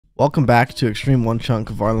Welcome back to Xtreme OneChunk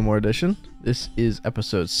Ironman Edition. This is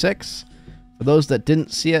episode 6. For those that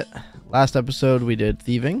didn't see it, last episode we did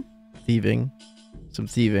thieving, some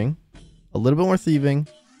thieving, a little bit more thieving,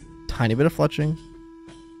 tiny bit of fletching.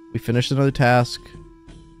 We finished another task.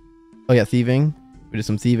 Oh yeah, thieving. We did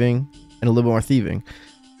some thieving and a little bit more thieving.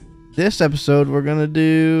 This episode we're going to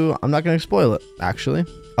do, I'm not going to spoil it, actually.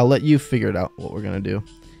 I'll let you figure it out what we're going to do.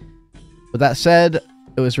 With that said,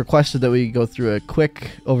 it was requested that we go through a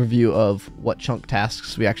quick overview of what chunk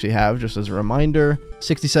tasks we actually have, just as a reminder.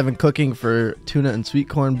 67 cooking for tuna and sweet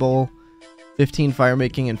corn bowl, 15 fire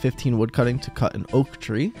making and 15 wood cutting to cut an oak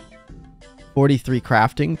tree, 43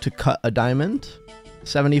 crafting to cut a diamond,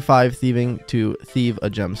 75 thieving to thieve a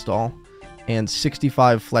gem stall, and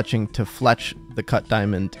 65 fletching to fletch the cut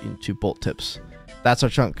diamond into bolt tips. That's our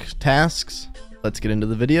chunk tasks. Let's get into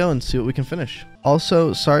the video and see what we can finish.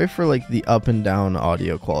 Also, sorry for like the up and down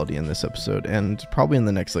audio quality in this episode, and probably in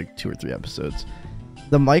the next like 2 or 3 episodes.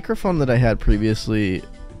 The microphone that I had previously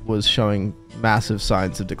was showing massive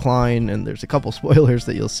signs of decline, and there's a couple spoilers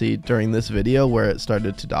that you'll see during this video where it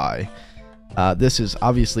started to die. This is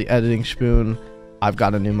obviously editing Schpune. I've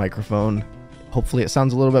got a new microphone. Hopefully it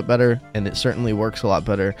sounds a little bit better, and it certainly works a lot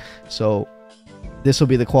better. So this will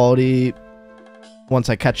be the quality once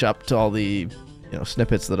I catch up to all the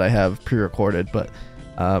snippets that I have pre-recorded, but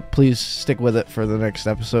please stick with it for the next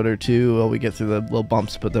episode or two while we get through the little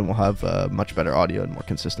bumps, but then we'll have much better audio and more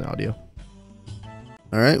consistent audio.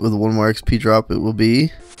 Alright, with one more XP drop, it will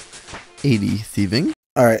be 80 thieving.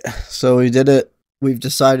 Alright, so we did it. We've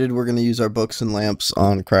decided we're going to use our books and lamps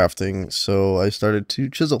on crafting, so I started to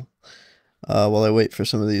chisel while I wait for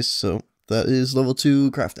some of these. So that is level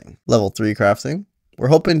 2 crafting. Level 3 crafting. We're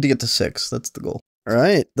hoping to get to 6. That's the goal.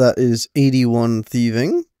 Alright, that is 81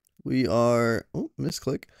 thieving. We are... oh,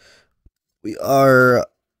 misclick. We are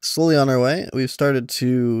slowly on our way. We've started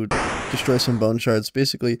to destroy some bone shards.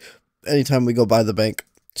 Basically, anytime we go by the bank,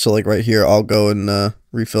 so like right here, I'll go and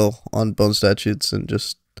refill on bone statutes and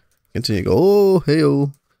just continue to go, oh,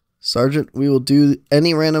 hey-oh. Sergeant, we will do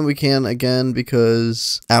any random we can again,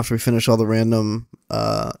 because after we finish all the random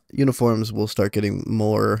uniforms, we'll start getting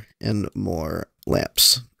more and more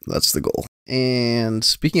lamps. That's the goal. And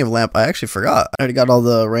speaking of lamp, I actually forgot. I already got all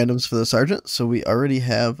the randoms for the sergeant, so we already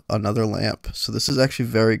have another lamp. So this is actually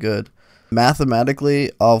very good.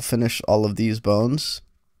 Mathematically, I'll finish all of these bones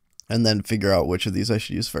and then figure out which of these I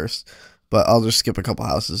should use first. But I'll just skip a couple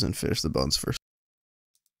houses and finish the bones first.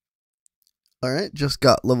 Alright, just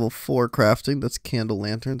got level 4 crafting. That's candle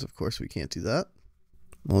lanterns. Of course, we can't do that.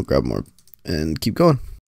 We'll grab more and keep going.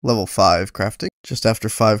 Level 5 crafting. Just after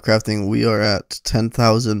 5 crafting, we are at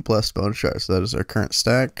 10,000 plus bone shards. So that is our current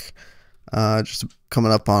stack. Just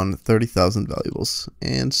coming up on 30,000 valuables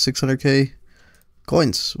and 600k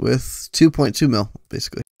coins with 2.2 mil,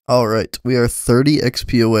 basically. Alright, we are 30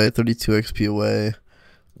 XP away, 32 XP away.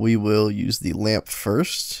 We will use the lamp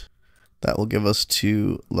first. That will give us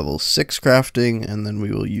to level 6 crafting, and then we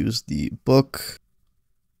will use the book,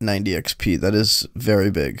 90 XP. That is very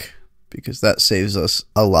big, because that saves us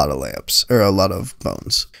a lot of lamps, or a lot of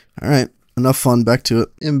bones. Alright, enough fun, back to it.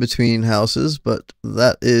 In between houses, but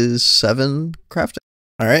that is 7 crafting.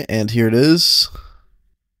 Alright, and here it is.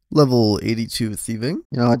 Level 82 thieving.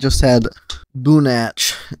 I just had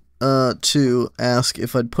Boonatch to ask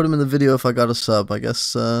if I'd put him in the video if I got a sub. I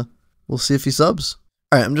guess we'll see if he subs.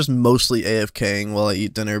 Alright, I'm just mostly AFKing while I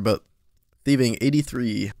eat dinner, but thieving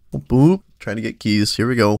 83. Boop, trying to get keys. Here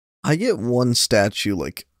we go. I get one statue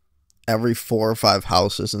like every 4 or 5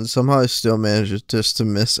 houses, and somehow I still manage just to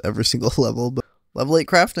miss every single level. But level 8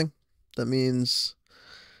 crafting. That means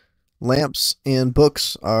lamps and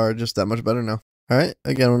books are just that much better now. Alright,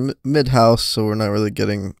 again, we're mid-house, so we're not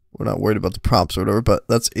worried about the prompts or whatever, but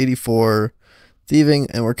that's 84 thieving,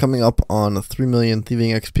 and we're coming up on 3 million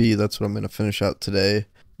thieving XP. That's what I'm going to finish out today,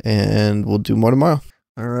 and we'll do more tomorrow.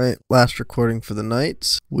 Alright, last recording for the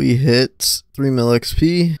night. We hit 3 mil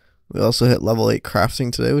XP. We also hit level 8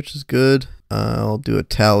 crafting today, which is good. I'll do a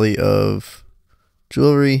tally of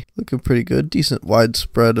jewelry. Looking pretty good. Decent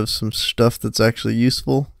widespread of some stuff that's actually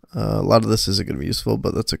useful. A lot of this isn't going to be useful,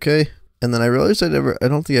 but that's okay. And then I realized I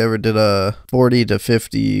don't think I ever did a 40 to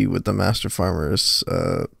 50 with the Master Farmers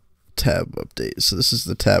tab update. So this is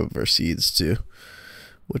the tab of our seeds too,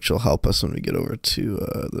 which will help us when we get over to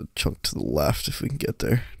the chunk to the left, if we can get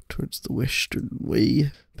there towards the western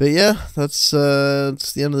way. But yeah, that's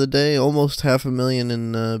it's the end of the day. Almost 500,000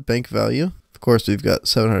 in bank value. Of course, we've got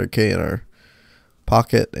 700k in our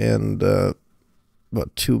pocket and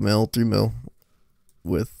about 2 mil, 3 mil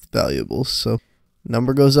with valuables. So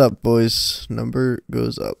number goes up, boys. Number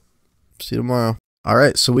goes up. See you tomorrow.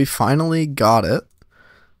 Alright, so we finally got it.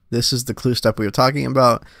 This is the clue step we were talking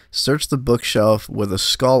about. Search the bookshelf with a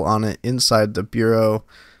skull on it inside the bureau.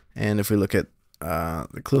 And if we look at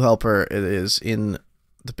the clue helper, it is in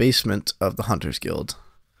the basement of the Hunters Guild,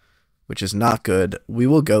 which is not good. We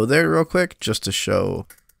will go there real quick just to show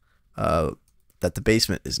that the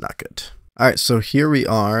basement is not good. All right, so here we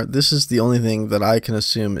are. This is the only thing that I can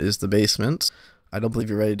assume is the basement. I don't believe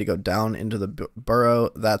you're ready to go down into the burrow.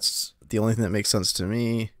 That's the only thing that makes sense to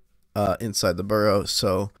me, inside the burrow.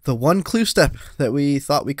 So the one clue step that we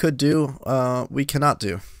thought we could do, we cannot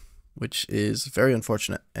do, which is very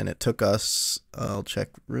unfortunate. And it took us, I'll check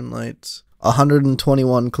Runelite,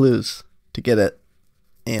 121 clues to get it.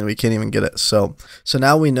 And we can't even get it. So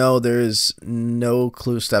now we know there's no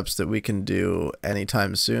clue steps that we can do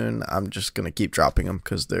anytime soon. I'm just going to keep dropping them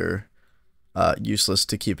because they're useless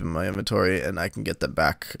to keep in my inventory, and I can get them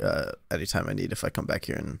back anytime I need if I come back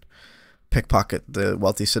here and pickpocket the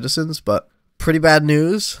wealthy citizens. But pretty bad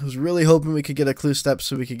news. I was really hoping we could get a clue step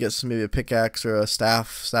so we could get maybe a pickaxe or a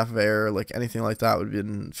staff of air, like anything like that would have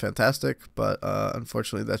been fantastic. But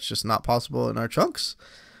unfortunately, that's just not possible in our chunks,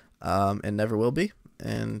 and never will be.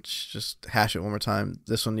 And just hash it one more time.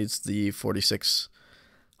 This one needs the 46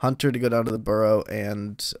 hunter to go down to the burrow,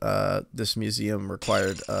 and this museum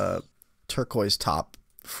required a turquoise top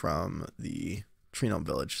from the Tree Gnome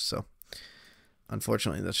village. So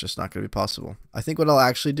unfortunately, that's just not going to be possible. I think what I'll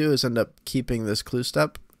actually do is end up keeping this clue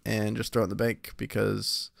step and just throw it in the bank,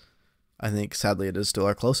 because I think sadly it is still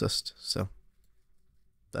our closest. So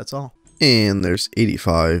that's all. And there's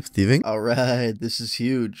 85 thieving. All right, this is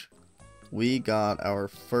huge. We got our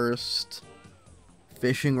first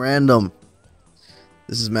fishing random.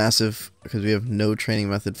 This is massive because we have no training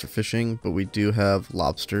method for fishing, but we do have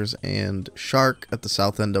lobsters and shark at the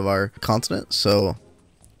south end of our continent. So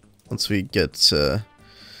once we get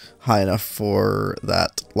high enough for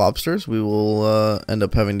that lobsters, we will end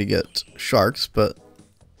up having to get sharks. But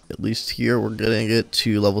at least here we're getting it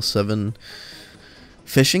to level 7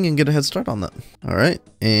 fishing and get a head start on that. All right,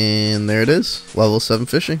 and there it is, level 7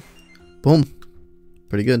 fishing. Boom.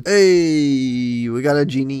 Pretty good. Hey, we got a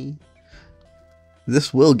genie.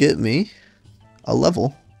 This will get me a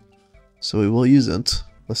level, so we will use it.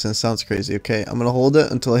 Listen, it sounds crazy. Okay, I'm gonna hold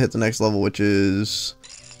it until I hit the next level, which is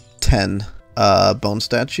 10 bone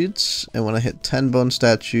statutes. And when I hit 10 bone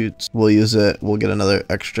statutes, we'll use it. We'll get another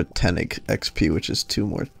extra 10 XP, which is 2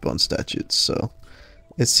 more bone statutes. So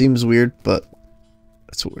it seems weird, but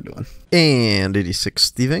that's what we're doing. And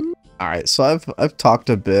 86 thieving. All right, so I've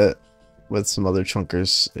talked a bit with some other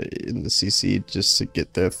chunkers in the CC just to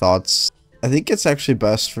get their thoughts. I think it's actually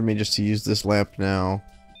best for me just to use this lamp now.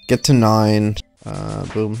 Get to 9.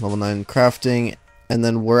 Boom, level 9 crafting. And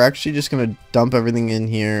then we're actually just going to dump everything in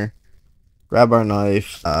here. Grab our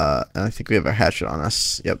knife. And I think we have a hatchet on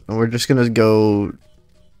us. Yep. And we're just going to go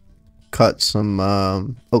cut some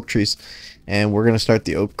oak trees. And we're going to start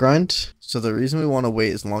the oak grind. So the reason we want to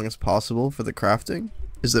wait as long as possible for the crafting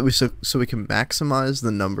is that so we can maximize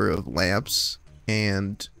the number of lamps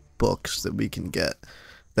and books that we can get,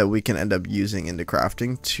 that we can end up using into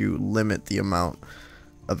crafting to limit the amount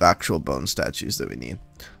of actual bone statues that we need.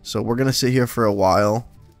 So we're gonna sit here for a while,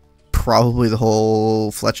 probably the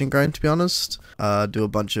whole fletching grind, to be honest. Do a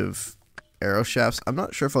bunch of arrow shafts. I'm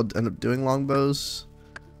not sure if I'll end up doing longbows,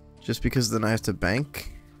 just because then I have to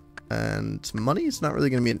bank, and money is not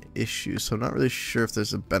really gonna be an issue, so I'm not really sure if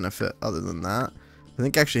there's a benefit other than that. I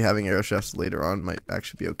think actually having arrow shafts later on might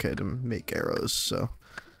actually be okay to make arrows, so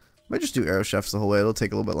I might just do arrow shafts the whole way. It'll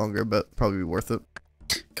take a little bit longer, but probably be worth it.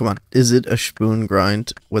 Come on, is it a Schpune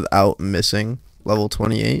grind without missing level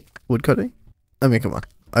 28 woodcutting? I mean, come on,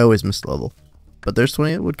 I always miss the level, but there's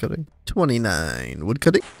 28 woodcutting, 29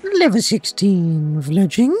 woodcutting, Level 16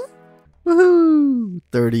 fletching. woohoo,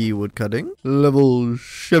 30 woodcutting, level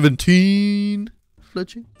 17.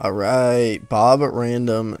 All right, Bob at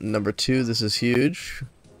random number 2. This is huge.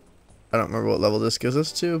 I don't remember what level this gives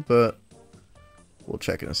us to, but we'll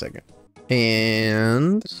check in a second.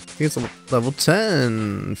 And I think it's level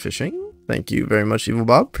 10 fishing. Thank you very much, Evil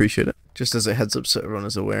Bob. Appreciate it. Just as a heads up so everyone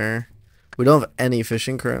is aware, we don't have any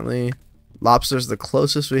fishing currently. Lobster's the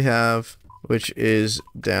closest we have, which is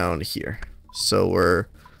down here. So we're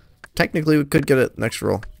technically, we could get it next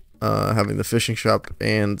roll. Having the fishing shop,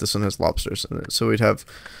 and this one has lobsters in it. So we'd have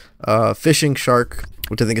fishing shark,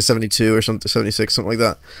 which I think is 72 or something, 76, something like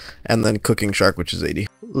that. And then cooking shark, which is 80.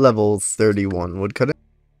 Level 31 woodcutting.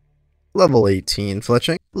 Level 18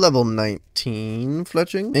 fletching. Level 19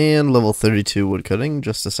 fletching. And level 32 woodcutting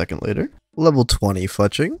just a second later. Level 20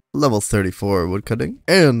 fletching. Level 34 woodcutting.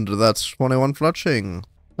 And that's 21 fletching.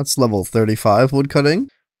 That's level 35 woodcutting.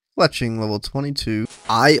 Fletching level 22.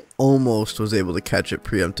 I almost was able to catch it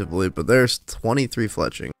preemptively, but there's 23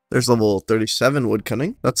 fletching. There's level 37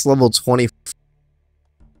 woodcutting. That's level 20.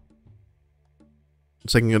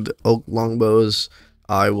 Second of oak longbows.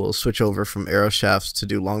 I will switch over from arrow shafts to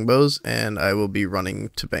do longbows, and I will be running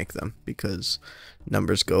to bank them because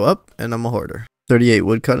numbers go up and I'm a hoarder. 38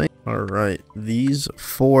 woodcutting. Alright, these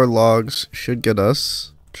 4 logs should get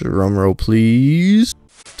us, drum roll please,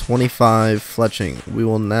 25 fletching. We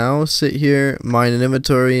will now sit here, mine an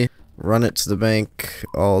inventory, run it to the bank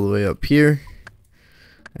all the way up here,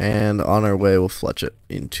 and on our way we'll fletch it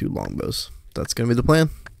into longbows. That's going to be the plan.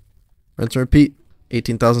 Rinse and repeat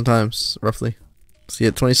 18,000 times, roughly. See you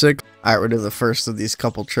at 26. Alright, we're doing the first of these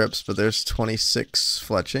couple trips, but there's 26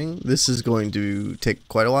 fletching. This is going to take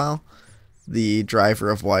quite a while. The driver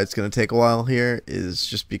of why it's going to take a while here is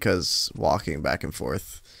just because walking back and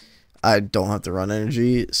forth, I don't have to run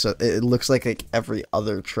energy, so it looks like every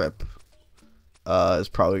other trip is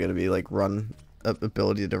probably going to be like run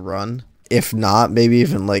ability to run. If not, maybe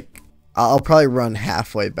even like I'll probably run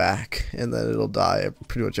halfway back and then it'll die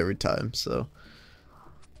pretty much every time. So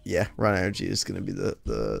yeah, run energy is going to be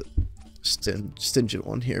the stingent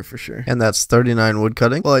one here for sure. And that's 39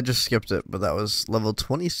 woodcutting. Well, I just skipped it, but that was level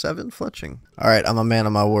 27 fletching. Alright, I'm a man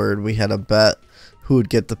of my word. We had a bet who would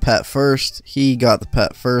get the pet first. He got the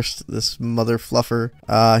pet first, this mother fluffer.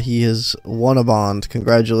 He has won a bond.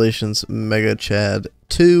 Congratulations, Mega Chad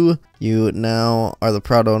 2. You now are the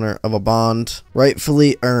proud owner of a bond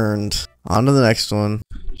rightfully earned. On to the next one.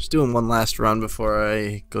 Just doing one last run before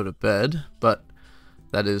I go to bed, but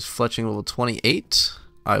that is fletching level 28.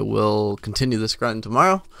 I will continue this grind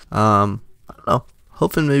tomorrow. I don't know.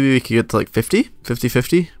 Hoping maybe we could get to like 50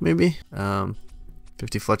 maybe.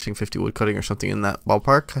 50 fletching, 50 woodcutting or something in that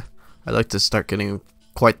ballpark. I'd like to start getting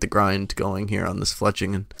quite the grind going here on this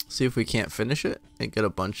fletching and see if we can't finish it and get a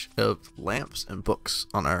bunch of lamps and books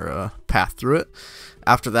on our path through it.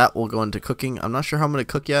 After that, we'll go into cooking. I'm not sure how I'm going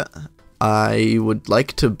to cook yet. I would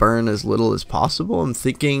like to burn as little as possible. I'm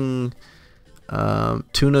thinking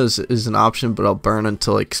tuna is an option, but I'll burn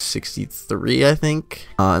until like 63, I think.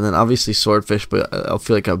 And then obviously swordfish, but I'll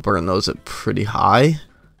feel like I burn those at pretty high.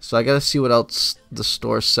 So I gotta see what else the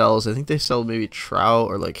store sells. I think they sell maybe trout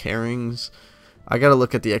or like herrings. I gotta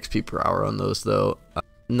look at the XP per hour on those though.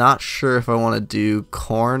 Not sure if I want to do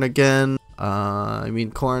corn again. I mean,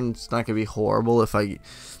 corn's not gonna be horrible if I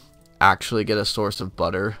actually get a source of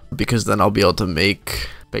butter, because then I'll be able to make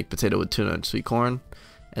baked potato with tuna and sweet corn.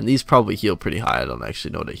 And these probably heal pretty high. I don't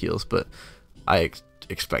actually know what it heals, but I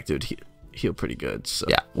expect it would heal pretty good. So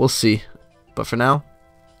yeah, we'll see. But for now,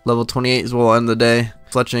 level 28 is where we'll end the day.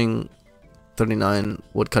 Fletching 39,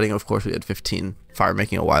 woodcutting, of course we had 15 fire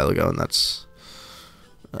making a while ago, and that's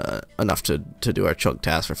enough to do our chunk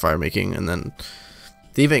task for fire making. And then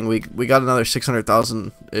thieving, we got another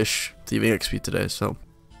 600,000-ish thieving XP today, so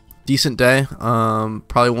decent day.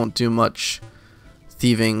 Probably won't do much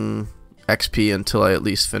thieving XP until I at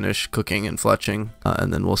least finish cooking and fletching,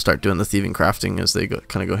 and then we'll start doing the thieving crafting as they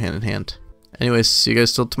kind of go hand in hand. Anyways, see you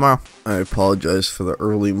guys till tomorrow. I apologize for the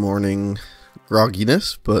early morning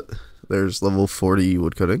grogginess, but there's level 40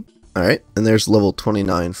 woodcutting. Alright, and there's level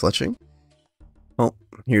 29 fletching. Oh,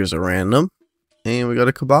 here's a random. And we got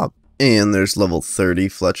a kebab. And there's level 30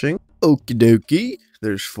 fletching. Okie dokie.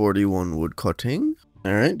 There's 41 woodcutting.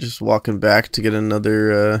 Alright, just walking back to get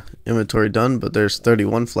another inventory done, but there's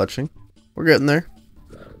 31 fletching. We're getting there.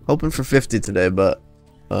 Hoping for 50 today, but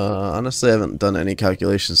honestly I haven't done any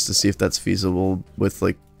calculations to see if that's feasible with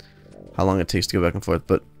like how long it takes to go back and forth,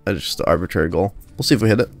 but that's just an arbitrary goal. We'll see if we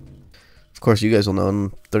hit it. Of course, you guys will know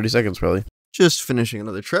in 30 seconds probably. Just finishing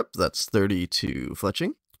another trip. That's 32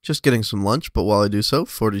 fletching. Just getting some lunch, but while I do so,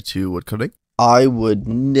 42 woodcutting. I would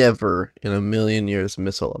never in a million years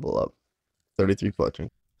miss a level up. 33 fletching.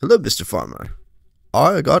 Hello, Mr. Farmer.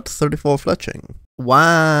 I got 34 fletching.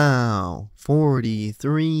 Wow,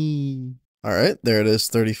 43. Alright, there it is,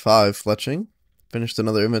 35 fletching. Finished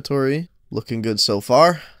another inventory. Looking good so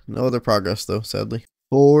far. No other progress though, sadly.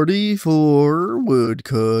 44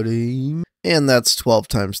 woodcutting. And that's 12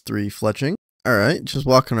 times 3 fletching. Alright, just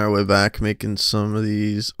walking our way back, making some of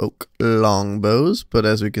these oak longbows. But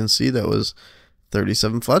as we can see, that was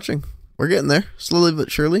 37 fletching. We're getting there, slowly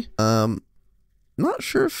but surely. Not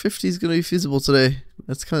sure if 50 is going to be feasible today.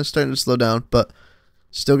 It's kind of starting to slow down, but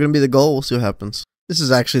still going to be the goal. We'll see what happens. This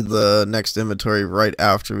is actually the next inventory right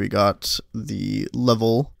after we got the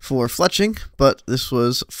level for fletching, but this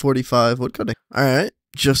was 45 woodcutting. Alright,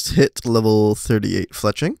 just hit level 38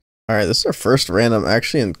 fletching. Alright, this is our first random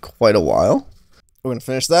actually in quite a while. We're going to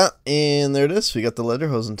finish that, and there it is. We got the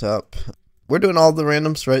lederhosen top. we're doing all the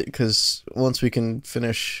randoms, right? Because once we can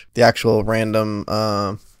finish the actual random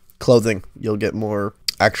clothing, you'll get more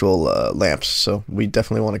actual lamps. So we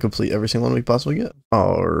definitely want to complete every single one we possibly get.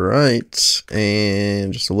 All right,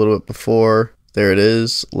 and just a little bit before, there it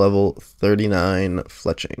is, level 39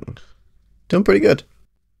 fletching. Doing pretty good.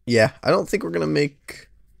 Yeah, I don't think we're gonna make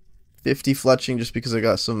 50 fletching just because I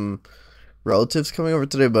got some relatives coming over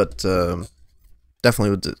today, but definitely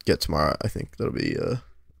would get tomorrow. I think that'll be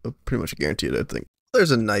pretty much guaranteed. I think there's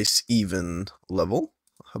a nice even level,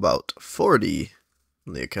 about 40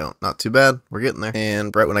 on the account. Not too bad. We're getting there.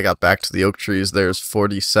 And right when I got back to the oak trees, there's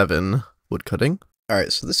 47 wood cutting. All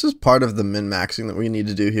right, so this is part of the min-maxing that we need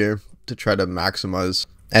to do here to try to maximize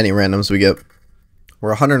any randoms we get. We're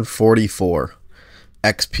 144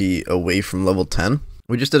 XP away from level 10.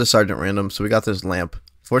 We just did a sergeant random, so we got this lamp.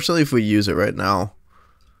 Fortunately, if we use it right now,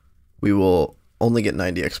 we will only get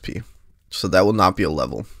 90 XP. So that will not be a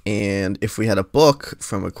level. And if we had a book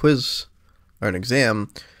from a quiz or an exam,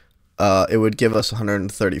 it would give us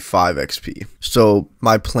 135 XP. So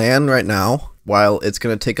my plan right now, while it's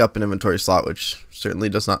going to take up an inventory slot, which certainly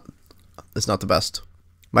is not the best.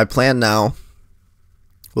 My plan now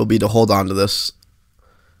will be to hold on to this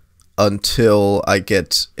until I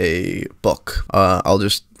get a book. I'll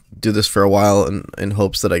just do this for a while in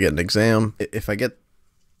hopes that I get an exam. If I get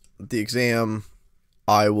the exam,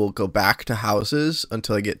 I will go back to houses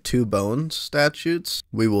until I get 2 bone statutes.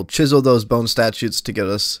 We will chisel those bone statutes to get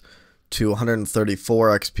us to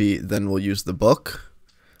 134 XP. Then we'll use the book.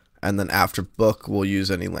 And then after book, we'll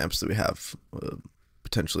use any lamps that we have.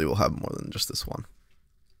 Potentially we'll have more than just this one.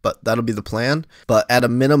 But that'll be the plan. But at a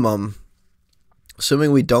minimum,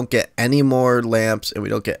 assuming we don't get any more lamps and we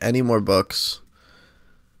don't get any more books,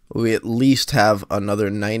 we at least have another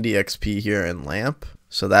 90 XP here in lamp.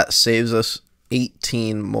 So that saves us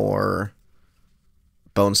 18 more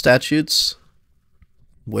bone statutes,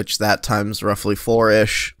 which that times roughly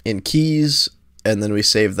 4-ish in keys, and then we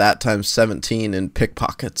save that times 17 in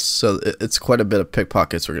pickpockets. So it's quite a bit of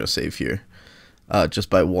pickpockets we're going to save here, just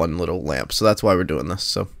by one little lamp. So that's why we're doing this.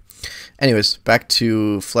 So anyways, back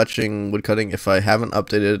to fletching, woodcutting. If I haven't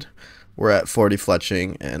updated, we're at 40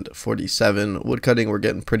 fletching and 47 woodcutting. We're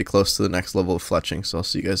getting pretty close to the next level of fletching. So I'll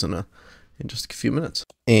see you guys in just a few minutes.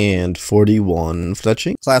 And 41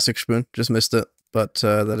 fletching. Classic Schpune. Just missed it. But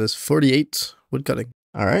that is 48 woodcutting.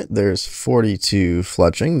 All right. There's 42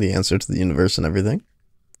 fletching. The answer to the universe and everything.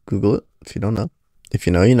 Google it if you don't know. If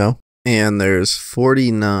you know, you know. And there's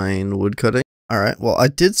 49 woodcutting. All right. Well, I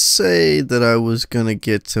did say that I was going to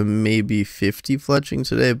get to maybe 50 fletching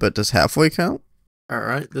today, but does halfway count? All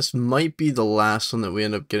right. This might be the last one that we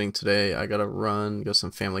end up getting today. I got to run. Got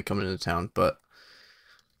some family coming into town, but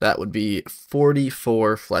that would be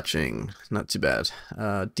 44 fletching. Not too bad.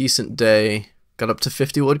 Decent day. Got up to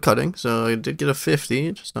 50 wood cutting, so I did get a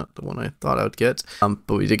 50, just not the one I thought I would get.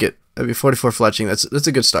 But we did get 44 fletching. That's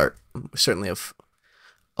a good start. We certainly have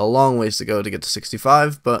a long ways to go to get to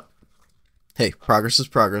 65, but hey, progress is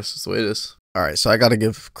progress. That's the way it is. All right, so I got to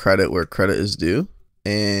give credit where credit is due,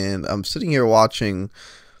 and I'm sitting here watching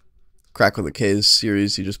Crack with a K's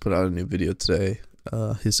series. He just put out a new video today,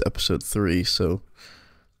 his episode 3, so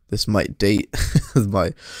this might date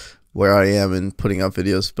where I am in putting out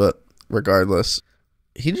videos, but regardless,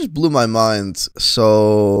 he just blew my mind.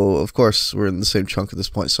 So of course we're in the same chunk at this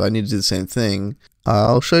point, so I need to do the same thing.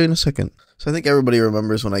 I'll show you in a second. So I think everybody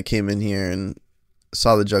remembers when I came in here and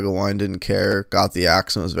saw the jug of wine, didn't care, got the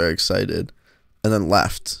axe and was very excited, and then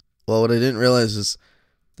left. Well, what I didn't realize is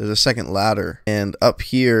there's a second ladder, and up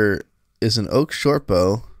here is an oak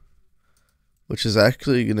shortbow, which is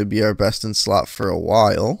actually going to be our best in slot for a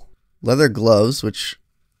while. Leather gloves, which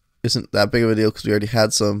isn't that big of a deal because we already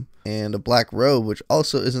had some. And a black robe, which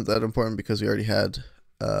also isn't that important because we already had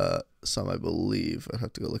some, I believe. I'd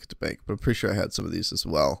have to go look at the bank, but I'm pretty sure I had some of these as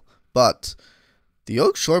well. But the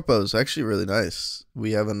oak shortbow is actually really nice.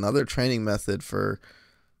 We have another training method for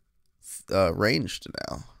ranged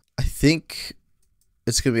now. I think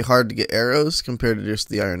it's going to be hard to get arrows compared to just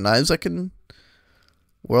the iron knives I can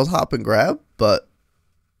world hop and grab, but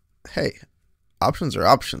hey, options are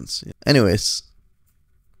options. Anyways,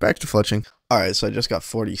 back to fletching. Alright, so I just got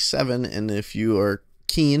 47, and if you are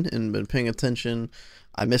keen and been paying attention,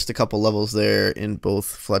 I missed a couple levels there in both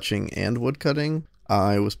fletching and woodcutting.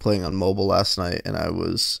 I was playing on mobile last night, and I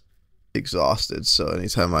was exhausted, so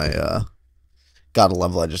anytime I got a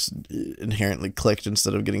level, I just inherently clicked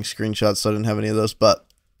instead of getting screenshots, so I didn't have any of those, but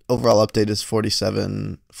overall update is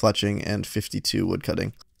 47 fletching and 52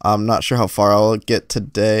 woodcutting. I'm not sure how far I'll get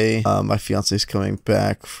today. My fiance's coming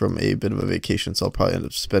back from a bit of a vacation, so I'll probably end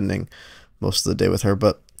up spending most of the day with her,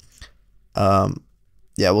 but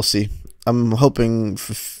yeah, we'll see. I'm hoping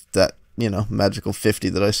that, magical 50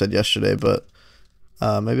 that I said yesterday, but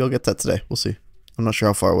maybe I'll get that today. We'll see. I'm not sure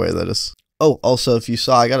how far away that is. Oh, also, if you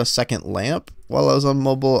saw, I got a second lamp while I was on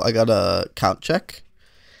mobile. I got a count check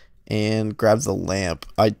and grabbed the lamp.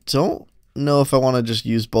 I don't know if I want to just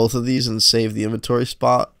use both of these and save the inventory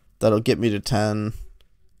spot. That'll get me to 10.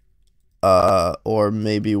 Or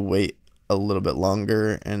maybe wait a little bit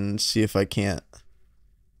longer and see if I can't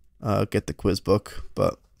get the quiz book.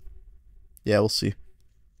 But yeah, we'll see.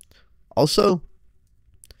 Also,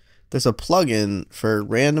 there's a plugin for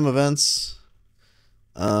random events,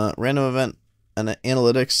 random event and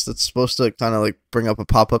analytics that's supposed to kind of like bring up a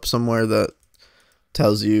pop-up somewhere that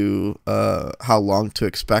tells you how long to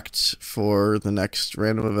expect for the next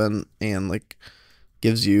random event and like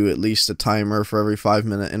gives you at least a timer for every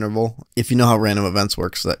 5-minute interval. If you know how random events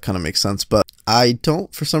works, that kind of makes sense. But I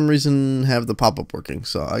don't, for some reason, have the pop-up working.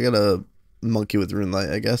 So I gotta monkey with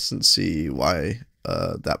Runelite, I guess, and see why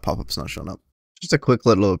that pop-up's not showing up. Just a quick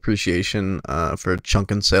little appreciation for Chunk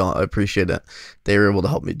and Sale. I appreciate it. They were able to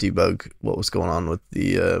help me debug what was going on with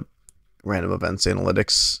the random events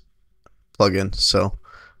analytics plugin. So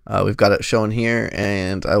we've got it shown here,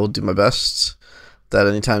 and I will do my best that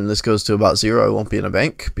anytime this goes to about 0, I won't be in a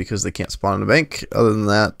bank because they can't spawn in a bank. Other than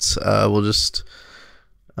that, we'll just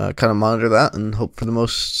kind of monitor that and hope for the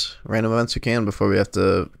most random events we can before we have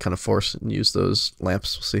to kind of force and use those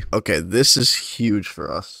lamps. We'll see. Okay, this is huge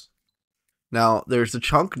for us. Now, there's a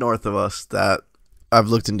chunk north of us that I've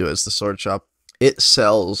looked into as the sword shop. It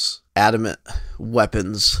sells adamant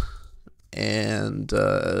weapons and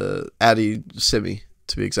Addy Simi,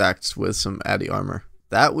 to be exact, with some Addy armor.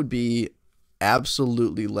 That would be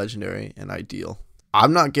absolutely legendary and ideal.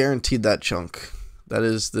 I'm not guaranteed that chunk. That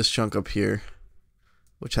is this chunk up here,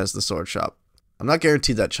 which has the sword shop. I'm not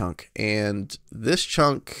guaranteed that chunk, and this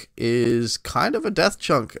chunk is kind of a death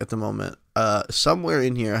chunk at the moment. Somewhere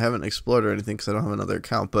in here, I haven't explored or anything because I don't have another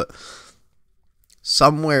account, but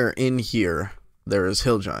somewhere in here there is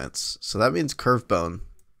hill giants, so that means curved bone.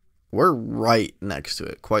 We're right next to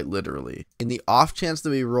it, quite literally. In the off chance that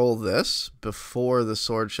we roll this before the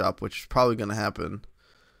sword shop, which is probably going to happen,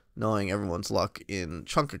 knowing everyone's luck in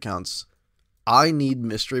chunk accounts, I need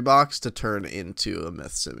Mystery Box to turn into a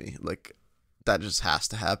Myth Simi. Like, that just has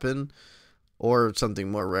to happen. Or something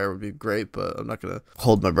more rare would be great, but I'm not going to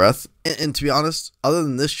hold my breath. And to be honest, other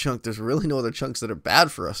than this chunk, there's really no other chunks that are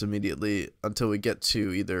bad for us immediately until we get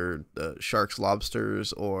to either sharks,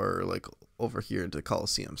 lobsters, or like over here into the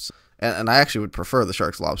Colosseums. And I actually would prefer the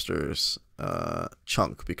sharks, lobsters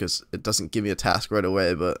chunk because it doesn't give me a task right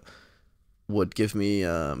away, but would give me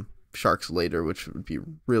sharks later, which would be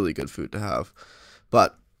really good food to have.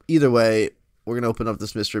 But either way, we're going to open up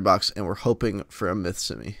this mystery box and we're hoping for a Myth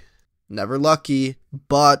Simi. Never lucky,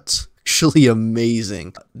 but actually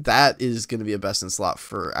amazing. That is going to be a best in slot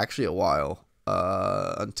for actually a while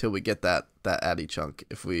until we get that Addy chunk.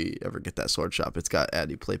 If we ever get that sword shop, it's got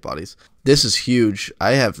Addy plate bodies. This is huge.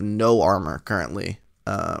 I have no armor currently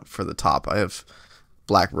for the top. I have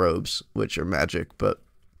black robes, which are magic, but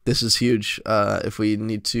this is huge. If we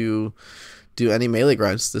need to do any melee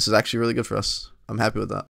grinds, this is actually really good for us. I'm happy with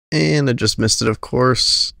that. And I just missed it, of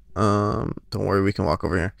course. Don't worry, we can walk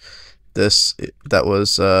over here. That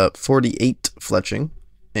was 48 fletching,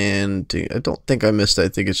 and I don't think I missed it. I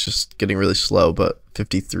think it's just getting really slow, but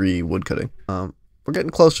 53 woodcutting. We're getting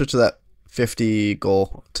closer to that 50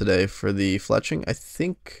 goal today for the fletching. I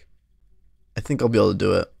think I'll be able to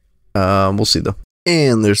do it. We'll see though.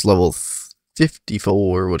 And there's level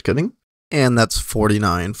 54 woodcutting, and that's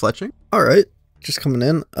 49 fletching. All right, just coming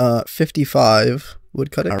in. 55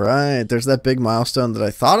 woodcutting. All right, there's that big milestone that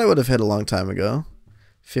I thought I would have hit a long time ago.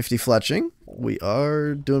 50 fletching. We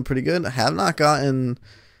are doing pretty good. I have not gotten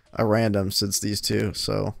a random since these two,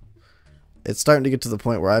 so it's starting to get to the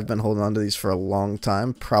point where I've been holding on to these for a long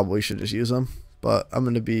time. Probably should just use them, but I'm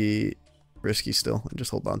going to be risky still and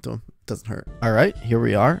just hold on to them. It doesn't hurt. All right, here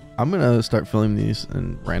we are. I'm going to start filling these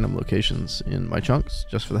in random locations in my chunks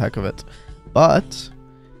just for the heck of it. But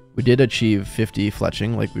we did achieve 50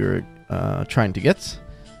 fletching like we were trying to get,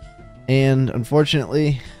 and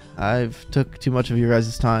unfortunately I've took too much of your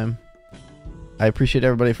guys' time. I appreciate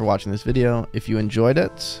everybody for watching this video. If you enjoyed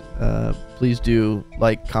it, please do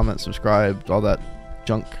like, comment, subscribe, all that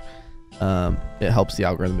junk. It helps the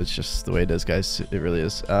algorithm. It's just the way it is, guys. It really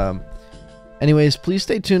is. Anyways, please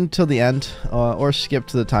stay tuned till the end, or skip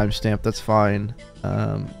to the timestamp. That's fine.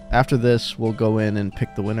 After this, we'll go in and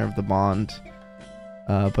pick the winner of the bond.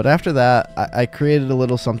 But after that, I created a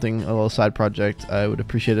little something, a little side project. I would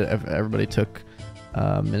appreciate it if everybody took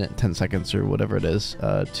a minute, 10 seconds, or whatever it is,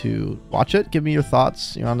 to watch it. Give me your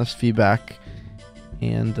thoughts, your honest feedback,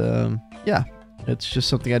 and yeah, it's just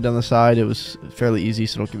something I'd done on the side. It was fairly easy,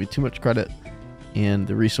 so don't give me too much credit. And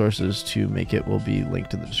the resources to make it will be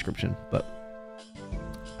linked in the description. But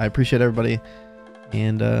I appreciate everybody,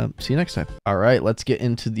 and see you next time. All right, let's get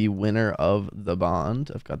into the winner of the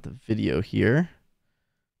bond. I've got the video here.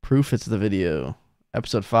 Proof it's the video.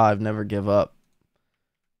 Episode 5, Never Give Up.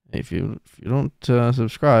 If you don't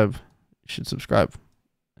subscribe, you should subscribe.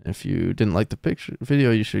 If you didn't like the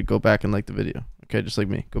video, you should go back and like the video. Okay, just like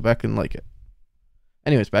me. Go back and like it.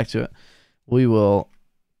 Anyways, back to it. We will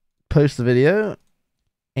post the video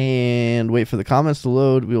and wait for the comments to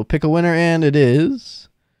load. We will pick a winner, and it is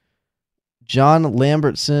John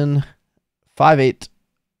Lambertson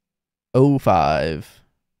 5805.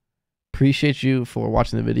 Appreciate you for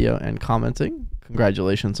watching the video and commenting.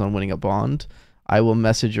 Congratulations on winning a bond. I will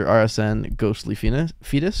message your RSN ghostly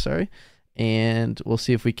fetus, sorry, and we'll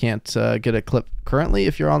see if we can't get a clip currently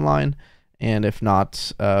if you're online. And if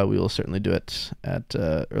not, we will certainly do it at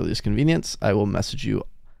earliest convenience. I will message you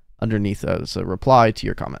underneath as a reply to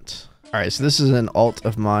your comments. All right, so this is an alt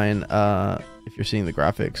of mine. If you're seeing the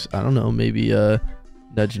graphics, I don't know, maybe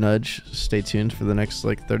nudge nudge, stay tuned for the next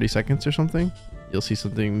like 30 seconds or something. You'll see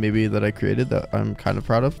something maybe that I created that I'm kind of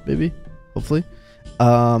proud of, maybe, hopefully.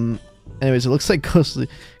 Anyways, it looks like ghostly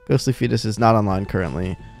fetus is not online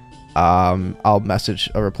currently. I'll message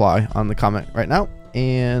a reply on the comment right now,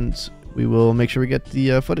 and we will make sure we get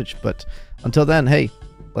the footage. But until then, hey,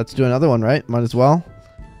 let's do another one, right? Might as well.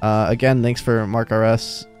 Again, thanks for Mark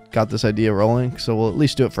RS. Got this idea rolling, so we'll at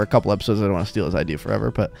least do it for a couple episodes. I don't want to steal his idea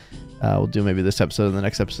forever, but we'll do maybe this episode and the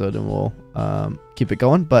next episode, and we'll keep it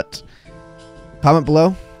going. But comment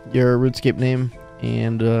below your RuneScape name,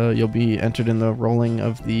 and you'll be entered in the rolling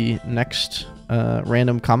of the next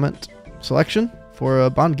random comment selection for a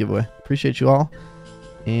bond giveaway. Appreciate you all,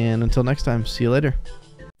 and until next time, see you later.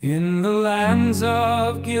 In the lands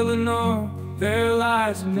of Gillinor, there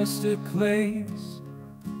lies a mystic place,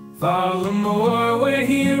 Valamore, where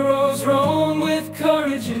heroes roam with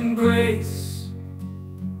courage and grace.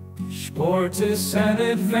 Sportist and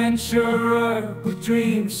adventurer with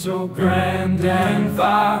dreams so grand and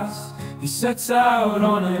vast, he sets out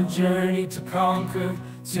on a journey to conquer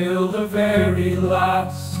till the very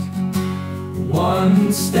last.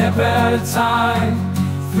 One step at a time,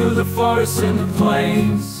 through the forests and the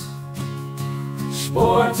plains,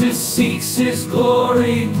 Sportist seeks his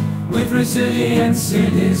glory with resilience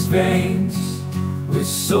in his veins. With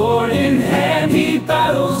sword in hand he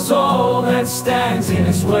battles all that stands in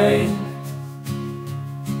his way.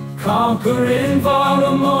 Conquering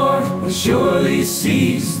Valamore will surely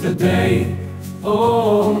seize the day.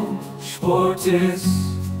 Oh, Sportist,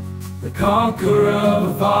 the conqueror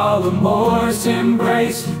of Valamore's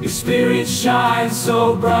embrace, your spirit shines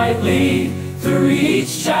so brightly through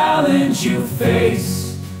each challenge you face.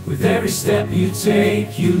 With every step you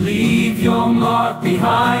take, you leave your mark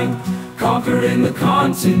behind, conquering the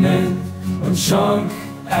continent, one chunk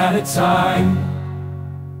at a time.